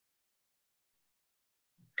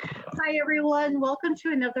Hi, everyone. Welcome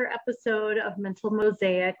to another episode of Mental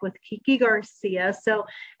Mosaic with Kiki Garcia. So,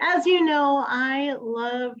 as you know, I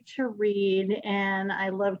love to read and I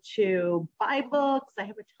love to buy books. I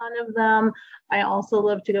have a ton of them. I also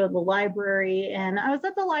love to go to the library. And I was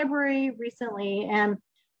at the library recently, and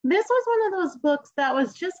this was one of those books that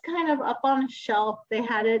was just kind of up on a shelf. They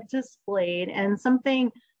had it displayed, and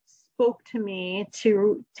something spoke to me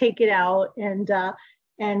to take it out and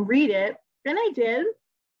read it. And I did.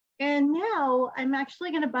 And now I'm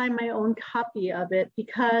actually going to buy my own copy of it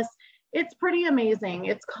because it's pretty amazing.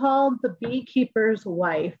 It's called The Beekeeper's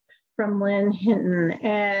Wife from Lynn Hinton.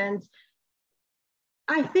 And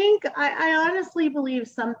I think, I honestly believe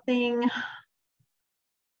something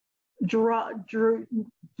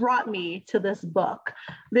brought me to this book.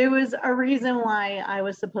 There was a reason why I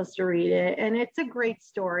was supposed to read it, and it's a great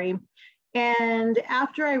story. And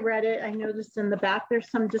after I read it, I noticed in the back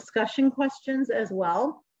there's some discussion questions as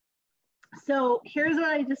well. So here's what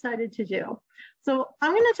I decided to do. So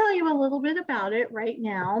I'm going to tell you a little bit about it right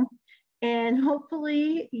now, and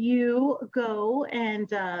hopefully you go and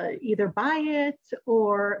either buy it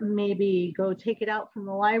or maybe go take it out from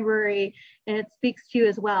the library and it speaks to you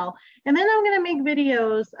as well. And then I'm going to make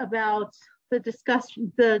videos about the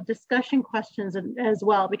discussion questions as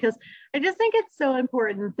well, because I just think it's so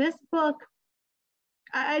important. This book,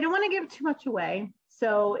 I don't want to give too much away.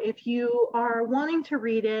 So if you are wanting to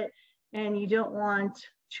read it, and you don't want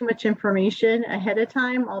too much information ahead of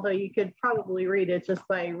time, although you could probably read it just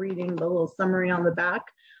by reading the little summary on the back,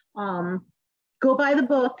 go buy the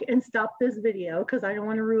book and stop this video because I don't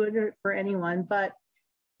want to ruin it for anyone. But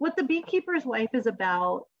what The Beekeeper's Wife is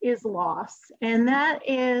about is loss. And that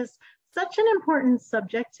is such an important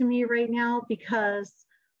subject to me right now because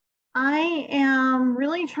I am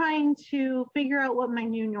really trying to figure out what my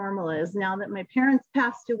new normal is now that my parents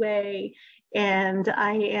passed away. And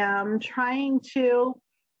I am trying to,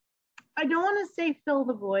 I don't want to say fill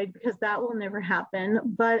the void because that will never happen,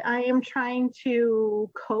 but I am trying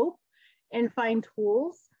to cope and find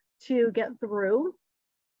tools to get through.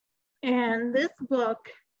 And this book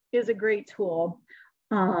is a great tool.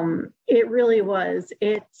 It really was.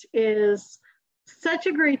 It is such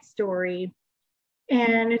a great story.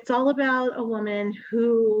 And it's all about a woman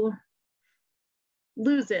who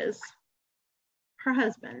loses her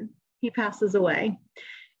husband. He passes away,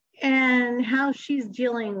 and how she's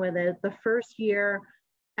dealing with it the first year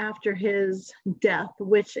after his death,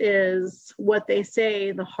 which is what they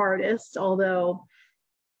say the hardest, although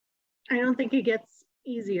I don't think it gets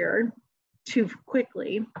easier too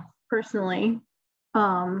quickly, personally.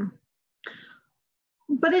 But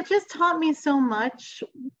it just taught me so much.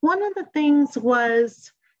 One of the things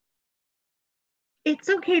was it's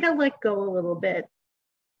okay to let go a little bit.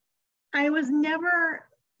 I was never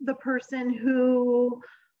the person who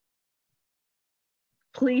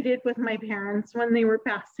pleaded with my parents when they were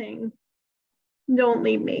passing, don't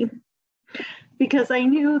leave me, because I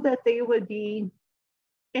knew that they would be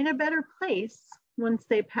in a better place once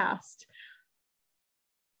they passed.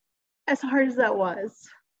 As hard as that was,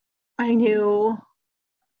 I knew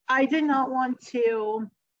I did not want to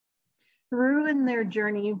ruin their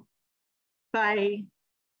journey by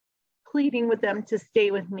pleading with them to stay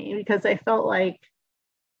with me, because I felt like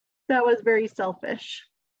that was very selfish.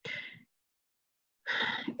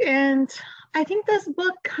 And I think this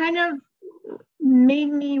book kind of made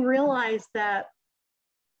me realize that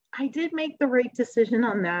I did make the right decision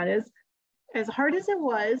on that. As hard as it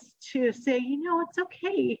was to say, it's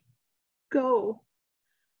okay, go.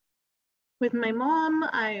 With my mom,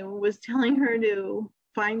 I was telling her to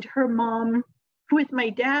find her mom. With my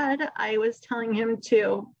dad, I was telling him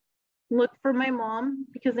to look for my mom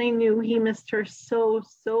because I knew he missed her so,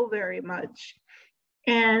 so very much.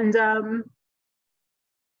 And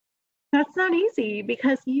that's not easy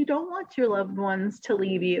because you don't want your loved ones to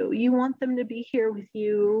leave you. You want them to be here with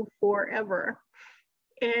you forever.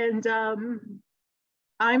 And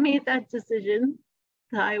I made that decision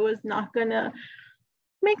that I was not gonna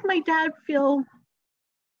make my dad feel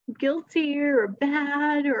guilty or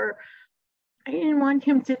bad, or I didn't want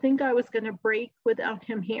him to think I was going to break without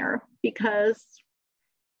him here, because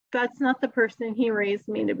that's not the person he raised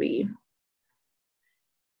me to be.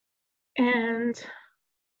 And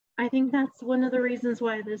I think that's one of the reasons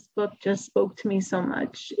why this book just spoke to me so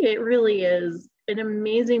much. It really is an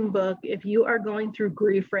amazing book if you are going through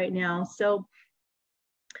grief right now. So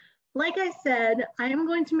like I said, I am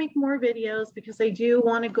going to make more videos because I do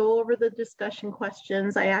want to go over the discussion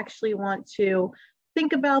questions. I actually want to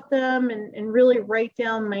think about them and really write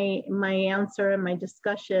down my answer and my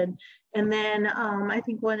discussion. And then I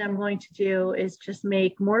think what I'm going to do is just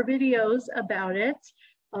make more videos about it.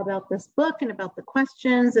 about this book and about the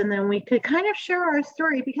questions, and then we could kind of share our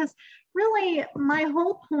story, because really my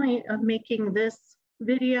whole point of making this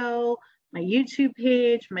video, my YouTube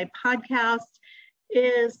page, my podcast,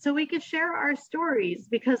 is so we could share our stories,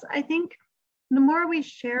 because I think the more we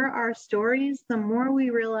share our stories, the more we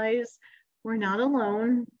realize we're not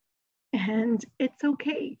alone, and it's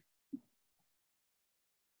okay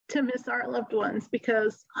to miss our loved ones,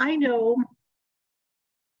 because I know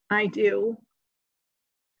I do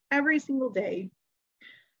every single day.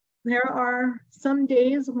 There are some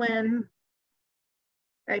days when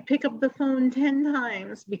I pick up the phone 10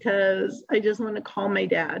 times because I just want to call my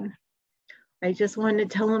dad. I just want to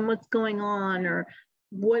tell him what's going on, or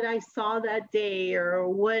what I saw that day, or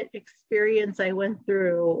what experience I went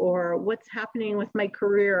through, or what's happening with my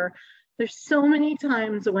career. There's so many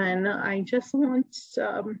times when I just want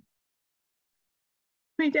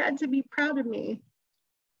my dad to be proud of me.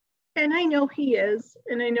 And I know he is,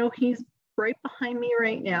 and I know he's right behind me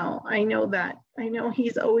right now. I know that. I know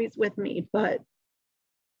he's always with me, but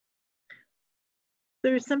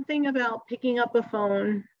there's something about picking up a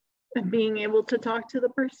phone and being able to talk to the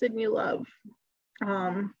person you love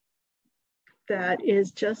that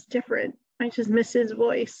is just different. I just miss his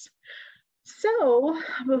voice. So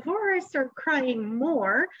before I start crying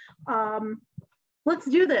more, let's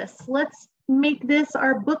do this. Let's make this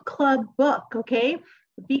our book club book, okay?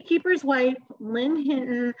 Beekeeper's Wife, Lynn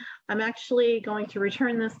Hinton. I'm actually going to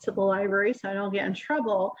return this to the library so I don't get in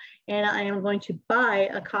trouble, and I am going to buy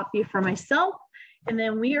a copy for myself, and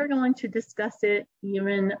then we are going to discuss it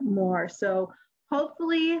even more. So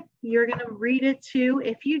hopefully you're going to read it too.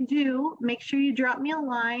 If you do, make sure you drop me a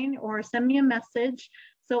line or send me a message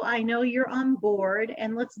so I know you're on board,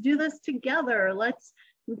 and let's do this together. Let's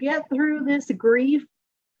get through this grief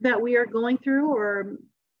that we are going through, or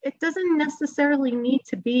it doesn't necessarily need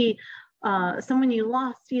to be someone you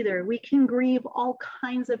lost either. We can grieve all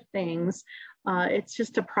kinds of things. It's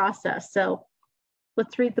just a process. So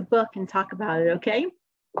let's read the book and talk about it, okay?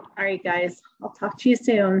 All right, guys, I'll talk to you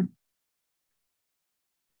soon.